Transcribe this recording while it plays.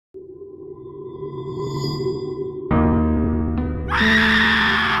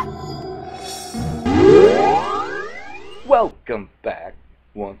Welcome back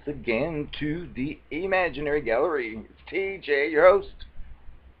once again to the Imaginary Gallery. It's TJ, your host,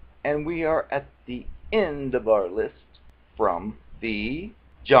 and we are at the end of our list from the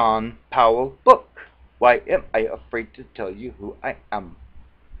John Powell book. Why am I afraid to tell you who I am?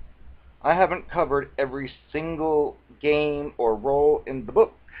 I haven't covered every single game or role in the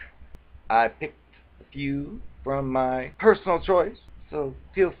book. I picked a few from my personal choice, so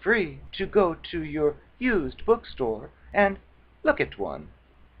feel free to go to your used bookstore and look at one.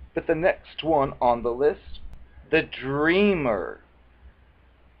 But the next one on the list, The Dreamer.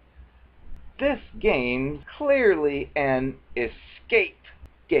 This game's clearly an escape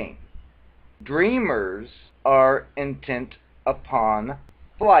game. Dreamers are intent upon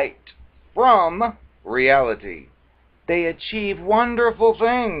flight from reality. They achieve wonderful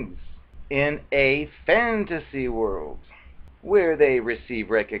things in a fantasy world where they receive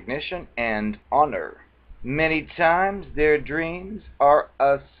recognition and honor. Many times their dreams are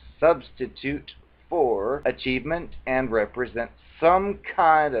a substitute for achievement and represent some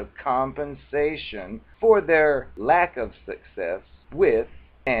kind of compensation for their lack of success with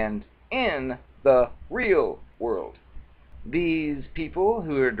and in the real world. These people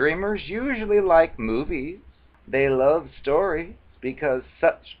who are dreamers usually like movies. They love stories because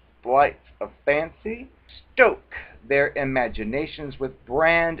such flights of fancy stoke their imaginations with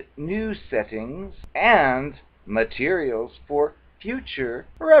brand new settings and materials for future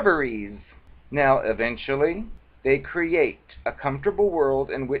reveries. Now, eventually, they create a comfortable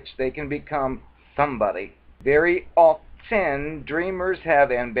world in which they can become somebody. Very often, dreamers have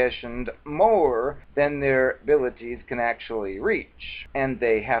ambitioned more than their abilities can actually reach, and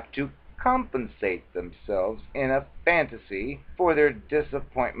they have to compensate themselves in a fantasy for their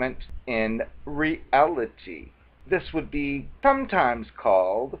disappointment in reality. This would be sometimes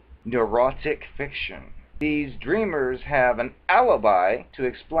called neurotic fiction. These dreamers have an alibi to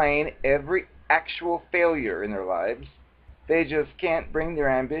explain every actual failure in their lives. They just can't bring their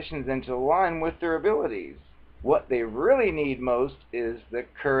ambitions into line with their abilities. What they really need most is the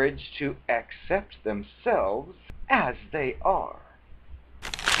courage to accept themselves as they are.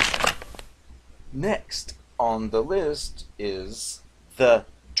 Next on the list is The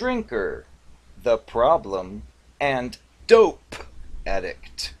Drinker, The Problem, and Dope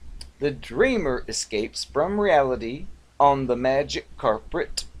Addict. The dreamer escapes from reality on the magic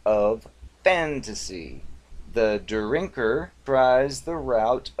carpet of fantasy. The drinker tries the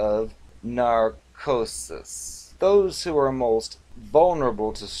route of narcosis. Those who are most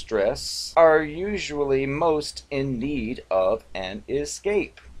vulnerable to stress are usually most in need of an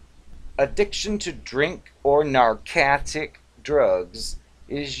escape. Addiction to drink or narcotic drugs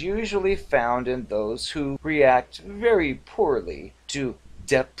is usually found in those who react very poorly to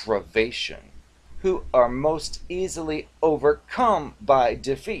deprivation, who are most easily overcome by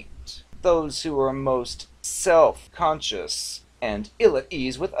defeat, those who are most self-conscious and ill at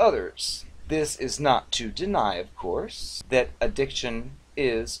ease with others. This is not to deny, of course, that addiction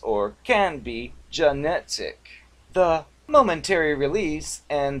is or can be genetic. The momentary release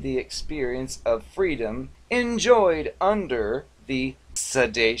and the experience of freedom enjoyed under the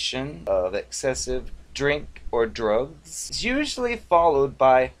sedation of excessive drink or drugs is usually followed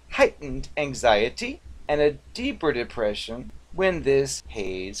by heightened anxiety and a deeper depression when this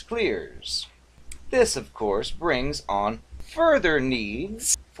haze clears. This, of course, brings on further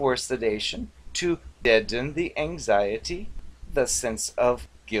needs for sedation to deaden the anxiety, the sense of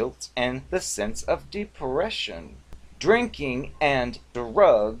guilt, and the sense of depression. Drinking and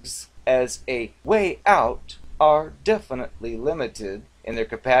drugs as a way out are definitely limited in their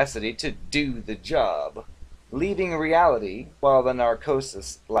capacity to do the job. Leaving reality while the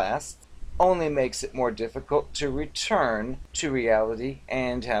narcosis lasts only makes it more difficult to return to reality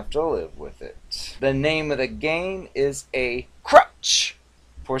and have to live with it. The name of the game is a crutch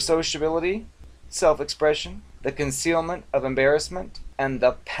for sociability, self-expression, the concealment of embarrassment, and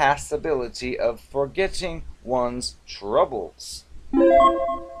the possibility of forgetting one's troubles.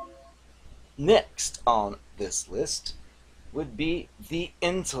 Next on this list would be the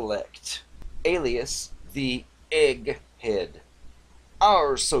Intellect Alias-The Egghead.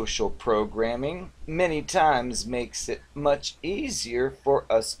 Our social programming many times makes it much easier for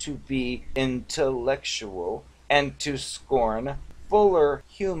us to be intellectual and to scorn fuller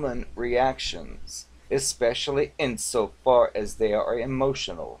human reactions, especially insofar as they are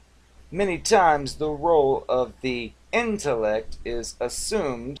emotional. Many times the role of the intellect is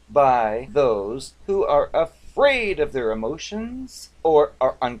assumed by those who are afraid of their emotions or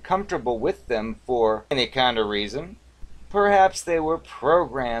are uncomfortable with them for any kind of reason. Perhaps they were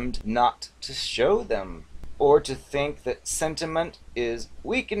programmed not to show them, or to think that sentiment is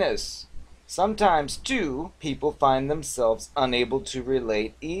weakness. Sometimes, too, people find themselves unable to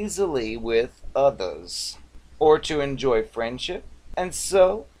relate easily with others, or to enjoy friendship, and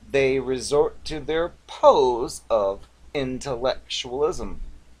so they resort to their pose of intellectualism.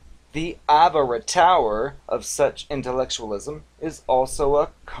 The ivory tower of such intellectualism is also a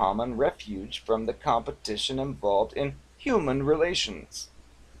common refuge from the competition involved in human relations.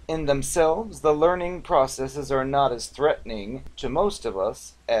 In themselves, the learning processes are not as threatening to most of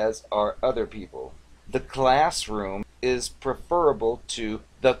us as are other people. The classroom is preferable to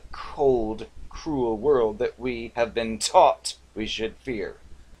the cold, cruel world that we have been taught we should fear.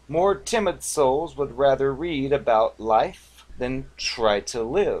 More timid souls would rather read about life than try to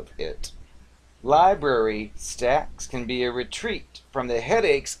live it. Library stacks can be a retreat from the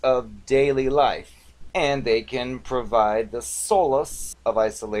headaches of daily life, and they can provide the solace of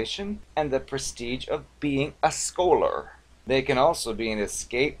isolation and the prestige of being a scholar. They can also be an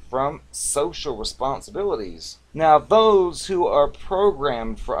escape from social responsibilities. Now, those who are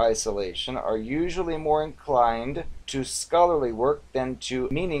programmed for isolation are usually more inclined to scholarly work than to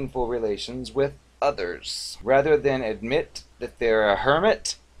meaningful relations with others. Rather than admit that they're a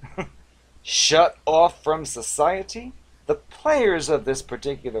hermit, shut off from society, the players of this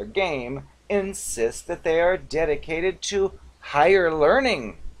particular game insist that they are dedicated to higher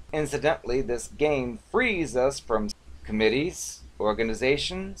learning. Incidentally, this game frees us from committees,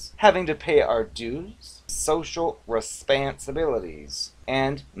 organizations, having to pay our dues, social responsibilities,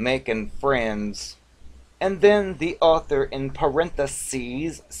 and making friends. And then the author in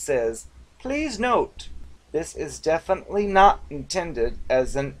parentheses says, "Please note, this is definitely not intended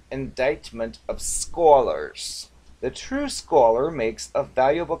as an indictment of scholars. The true scholar makes a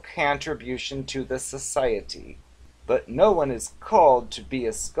valuable contribution to the society, but no one is called to be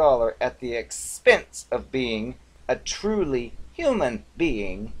a scholar at the expense of being a truly human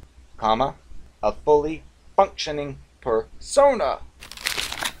being, comma, a fully functioning persona."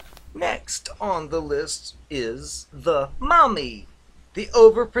 Next on the list is the mommy. The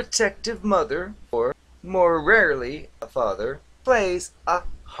overprotective mother, or more rarely a father, plays a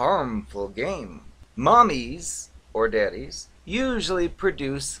harmful game. Mommies, or daddies, usually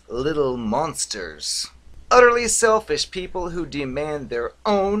produce little monsters. Utterly selfish people who demand their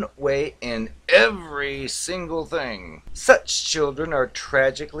own way in every single thing. Such children are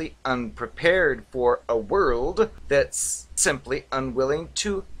tragically unprepared for a world that's simply unwilling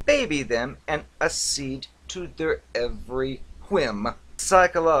to baby them and accede to their every whim.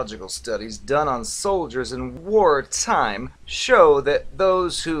 Psychological studies done on soldiers in wartime show that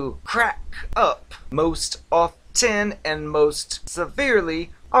those who crack up most often and most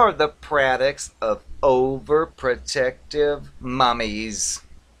severely are the products of overprotective mommies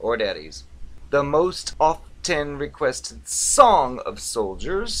or daddies. The most often requested song of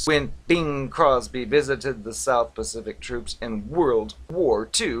soldiers when Bing Crosby visited the South Pacific troops in World War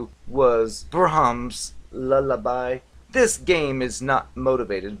II was Brahms' Lullaby. This game is not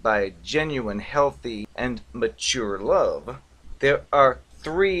motivated by genuine, healthy, and mature love. There are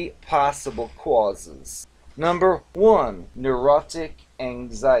three possible causes. Number 1, neurotic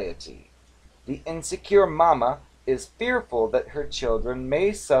anxiety. The insecure mama is fearful that her children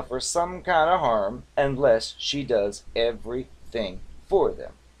may suffer some kind of harm unless she does everything for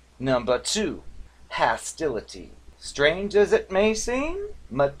them. Number 2, hostility. Strange as it may seem,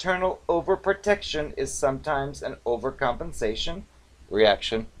 maternal overprotection is sometimes an overcompensation,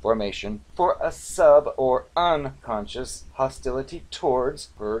 reaction, formation, for a sub or unconscious hostility towards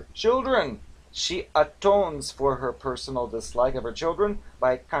her children. She atones for her personal dislike of her children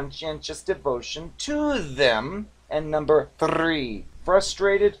by conscientious devotion to them. And number 3,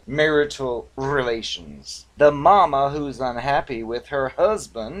 frustrated marital relations. The mama who's unhappy with her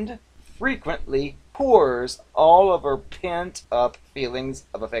husband frequently pours all of her pent-up feelings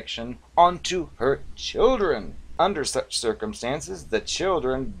of affection onto her children. Under such circumstances, the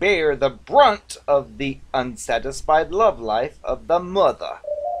children bear the brunt of the unsatisfied love life of the mother.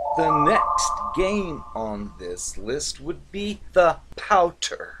 The next game on this list would be the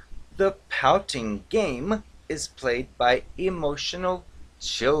Pouter. The pouting game is played by emotional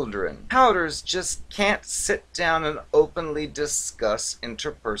children. Pouters just can't sit down and openly discuss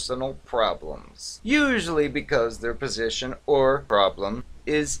interpersonal problems, usually because their position or problem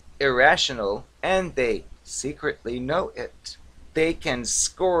is irrational and they secretly know it. They can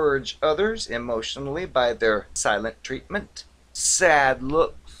scourge others emotionally by their silent treatment, sad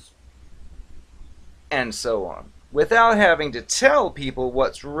looks, and so on. Without having to tell people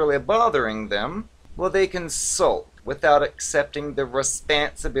what's really bothering them, well, they can sulk without accepting the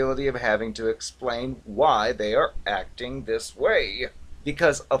responsibility of having to explain why they are acting this way.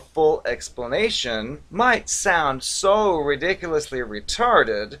 Because a full explanation might sound so ridiculously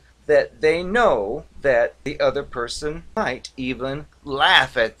retarded that they know that the other person might even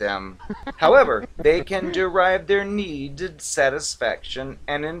laugh at them. However, they can derive their needed satisfaction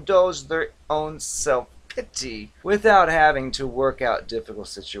and indulge their own self-pity without having to work out difficult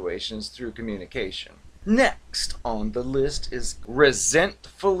situations through communication. Next on the list is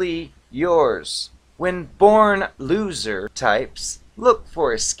Resentfully Yours. When born loser types look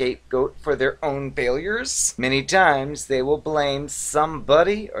for a scapegoat for their own failures, many times they will blame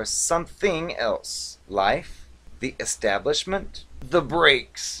somebody or something else. Life, the establishment, the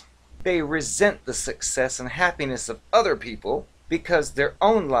breaks. They resent the success and happiness of other people because their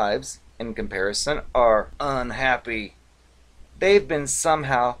own lives, in comparison, are unhappy. They've been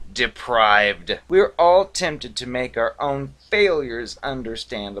somehow deprived. We're all tempted to make our own failures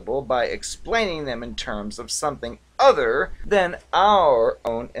understandable by explaining them in terms of something other than our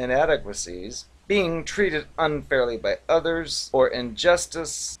own inadequacies, being treated unfairly by others, or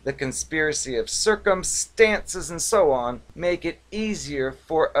injustice, the conspiracy of circumstances, and so on, make it easier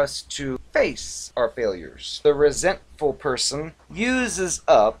for us to face our failures. The resentful person uses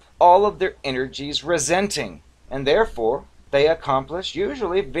up all of their energies resenting, and therefore they accomplish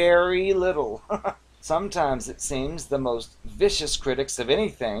usually very little. Sometimes it seems the most vicious critics of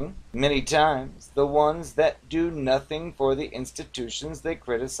anything, many times the ones that do nothing for the institutions they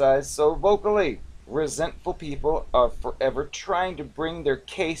criticize so vocally. Resentful people are forever trying to bring their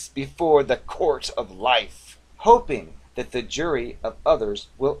case before the court of life, hoping that the jury of others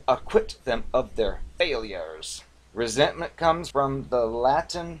will acquit them of their failures. Resentment comes from the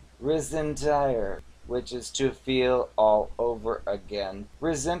Latin resentire, which is to feel all over again.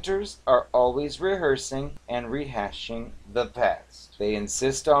 Resenters are always rehearsing and rehashing the past. They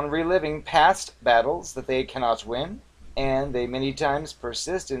insist on reliving past battles that they cannot win, and they many times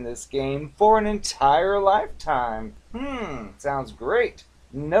persist in this game for an entire lifetime. Sounds great.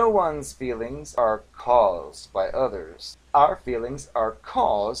 No one's feelings are caused by others. Our feelings are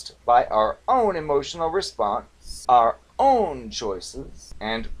caused by our own emotional response, our own choices,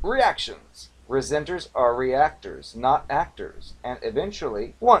 and reactions. Resenters are reactors, not actors, and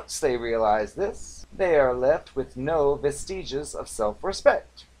eventually, once they realize this, they are left with no vestiges of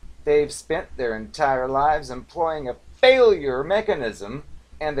self-respect. They've spent their entire lives employing a failure mechanism,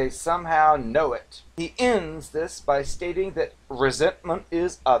 and they somehow know it. He ends this by stating that resentment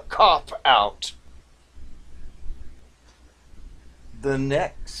is a cop-out. The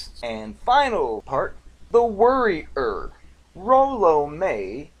next and final part, the worrier. Rollo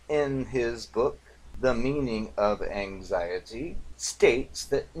May, in his book, The Meaning of Anxiety, states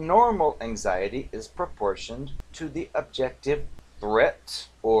that normal anxiety is proportioned to the objective threat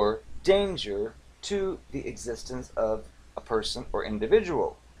or danger to the existence of a person or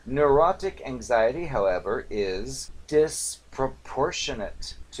individual. Neurotic anxiety, however, is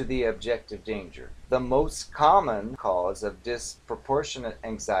disproportionate to the objective danger. The most common cause of disproportionate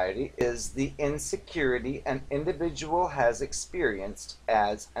anxiety is the insecurity an individual has experienced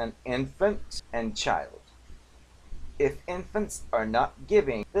as an infant and child. If infants are not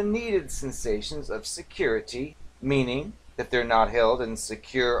giving the needed sensations of security, meaning that they're not held in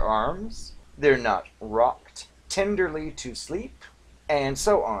secure arms, they're not rocked tenderly to sleep, and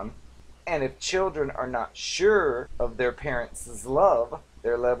so on, and if children are not sure of their parents' love,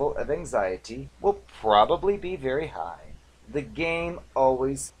 their level of anxiety will probably be very high. The game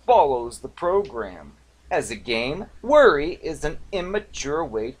always follows the program. As a game, worry is an immature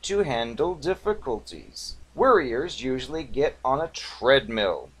way to handle difficulties. Worriers usually get on a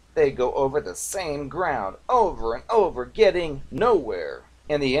treadmill. They go over the same ground over and over, getting nowhere.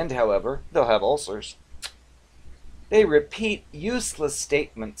 In the end, however, they'll have ulcers. They repeat useless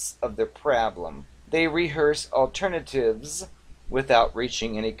statements of their problem. They rehearse alternatives without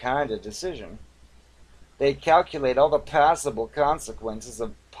reaching any kind of decision. They calculate all the possible consequences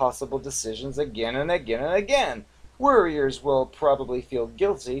of possible decisions again and again and again. Worriers will probably feel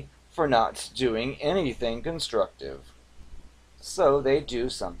guilty for not doing anything constructive. So they do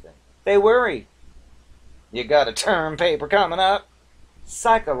something. They worry. You got a term paper coming up?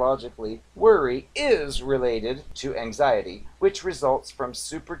 Psychologically, worry is related to anxiety, which results from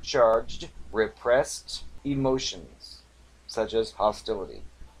supercharged, repressed emotions, such as hostility,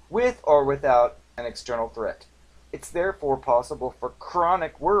 with or without an external threat. It's therefore possible for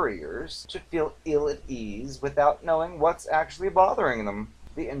chronic worriers to feel ill at ease without knowing what's actually bothering them.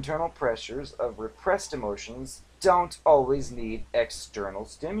 The internal pressures of repressed emotions don't always need external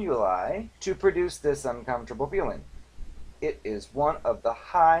stimuli to produce this uncomfortable feeling. It is one of the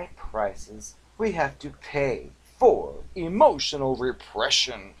high prices we have to pay for emotional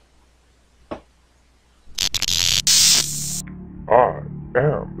repression. I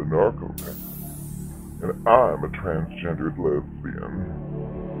am the Narcopath, and I'm a transgendered lesbian.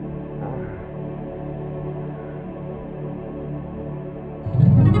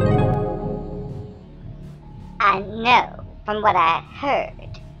 I know from what I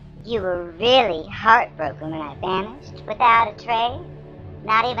heard, you were really heartbroken when I vanished without a trace,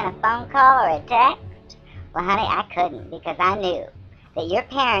 not even a phone call or a text. Well, honey, I couldn't because I knew that your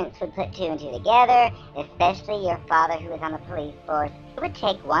parents would put two and two together, especially your father who was on the police force. He would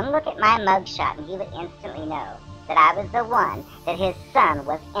take one look at my mugshot and he would instantly know that I was the one that his son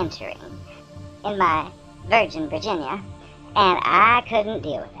was entering in my Virgin Virginia, and I couldn't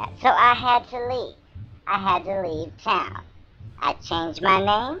deal with that, so I had to leave. I had to leave town. I changed my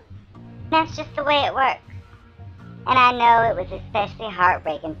name. That's just the way it works. And I know it was especially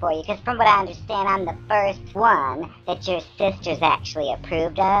heartbreaking for you, because from what I understand, I'm the first one that your sisters actually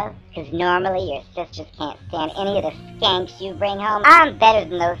approved of, because normally your sisters can't stand any of the skanks you bring home. I'm better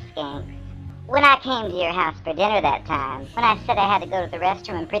than those skanks. When I came to your house for dinner that time, when I said I had to go to the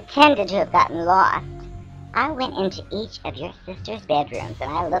restroom and pretended to have gotten lost, I went into each of your sisters' bedrooms and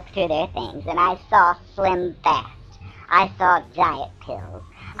I looked through their things and I saw Slim Fast. I saw diet pills.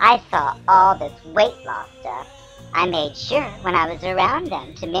 I saw all this weight loss stuff. I made sure when I was around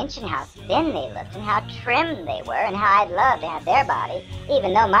them to mention how thin they looked and how trim they were and how I'd love to have their body,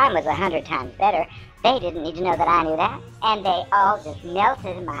 even though mine was 100 times better. They didn't need to know that I knew that, and they all just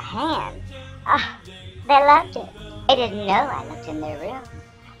melted in my hands. They loved it. They didn't know I looked in their room.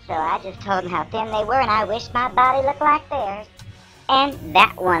 So I just told them how thin they were and I wished my body looked like theirs. And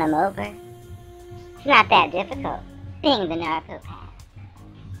that won them over. It's not that difficult, being the narcopath.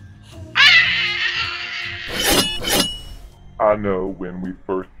 I know when we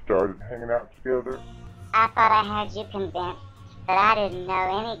first started hanging out together, I thought I had you convinced that I didn't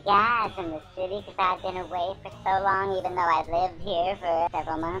know any guys in the city because I'd been away for so long, even though I'd lived here for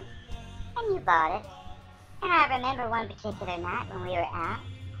several months. And you bought it. And I remember one particular night when we were out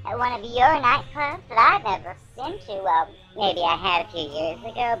at one of your nightclubs that I'd never been to. Well, maybe I had a few years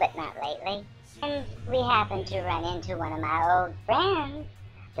ago, but not lately. And we happened to run into one of my old friends.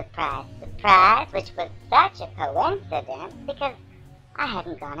 Surprise, surprise, which was such a coincidence because I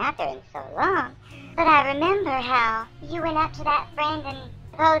hadn't gone out there in so long. But I remember how you went up to that friend and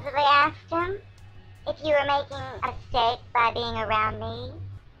supposedly asked him if you were making a mistake by being around me.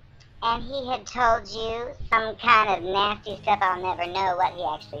 And he had told you some kind of nasty stuff. I'll never know what he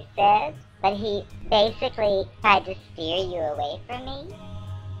actually said. But he basically tried to steer you away from me.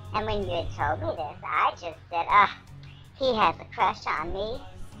 And when you had told me this, I just said, he has a crush on me.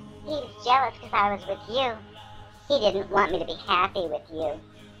 He was jealous because I was with you. He didn't want me to be happy with you.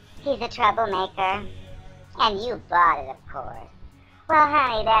 He's a troublemaker. And you bought it, of course. Well,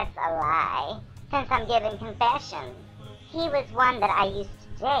 honey, that's a lie, since I'm giving confessions. He was one that I used to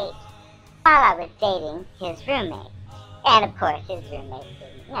date while I was dating his roommate. And, of course, his roommate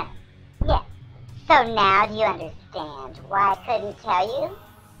didn't know. Yeah. So now do you understand why I couldn't tell you?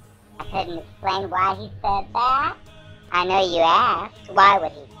 I couldn't explain why he said that? I know you asked, why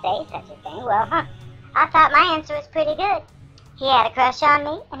would he say such a thing? Well, I thought my answer was pretty good. He had a crush on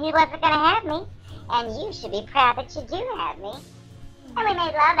me, and he wasn't going to have me. And you should be proud that you do have me. And we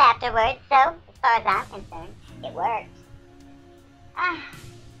made love afterwards, so, as far as I'm concerned, it worked.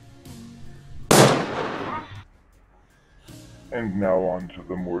 and now on to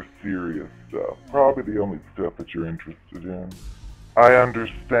the more serious stuff. Probably the only stuff that you're interested in. I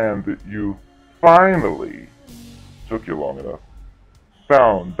understand that you finally, took you long enough,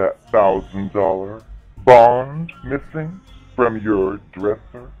 found that $1,000 bond missing from your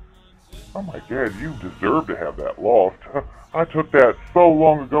dresser. Oh my God, you deserve to have that lost. I took that so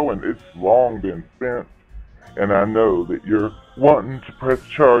long ago and it's long been spent. And I know that you're wanting to press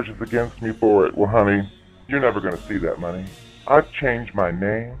charges against me for it. Well, honey, you're never going to see that money. I've changed my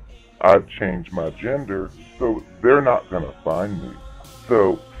name. I've changed my gender, so they're not going to find me.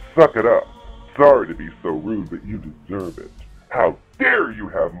 So, suck it up. Sorry to be so rude, but you deserve it. How dare you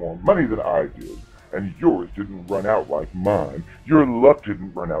have more money than I did? And yours didn't run out like mine. Your luck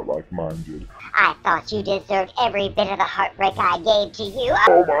didn't run out like mine did. I thought you deserved every bit of the heartbreak I gave to you.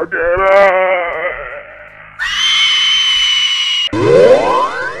 Oh my God!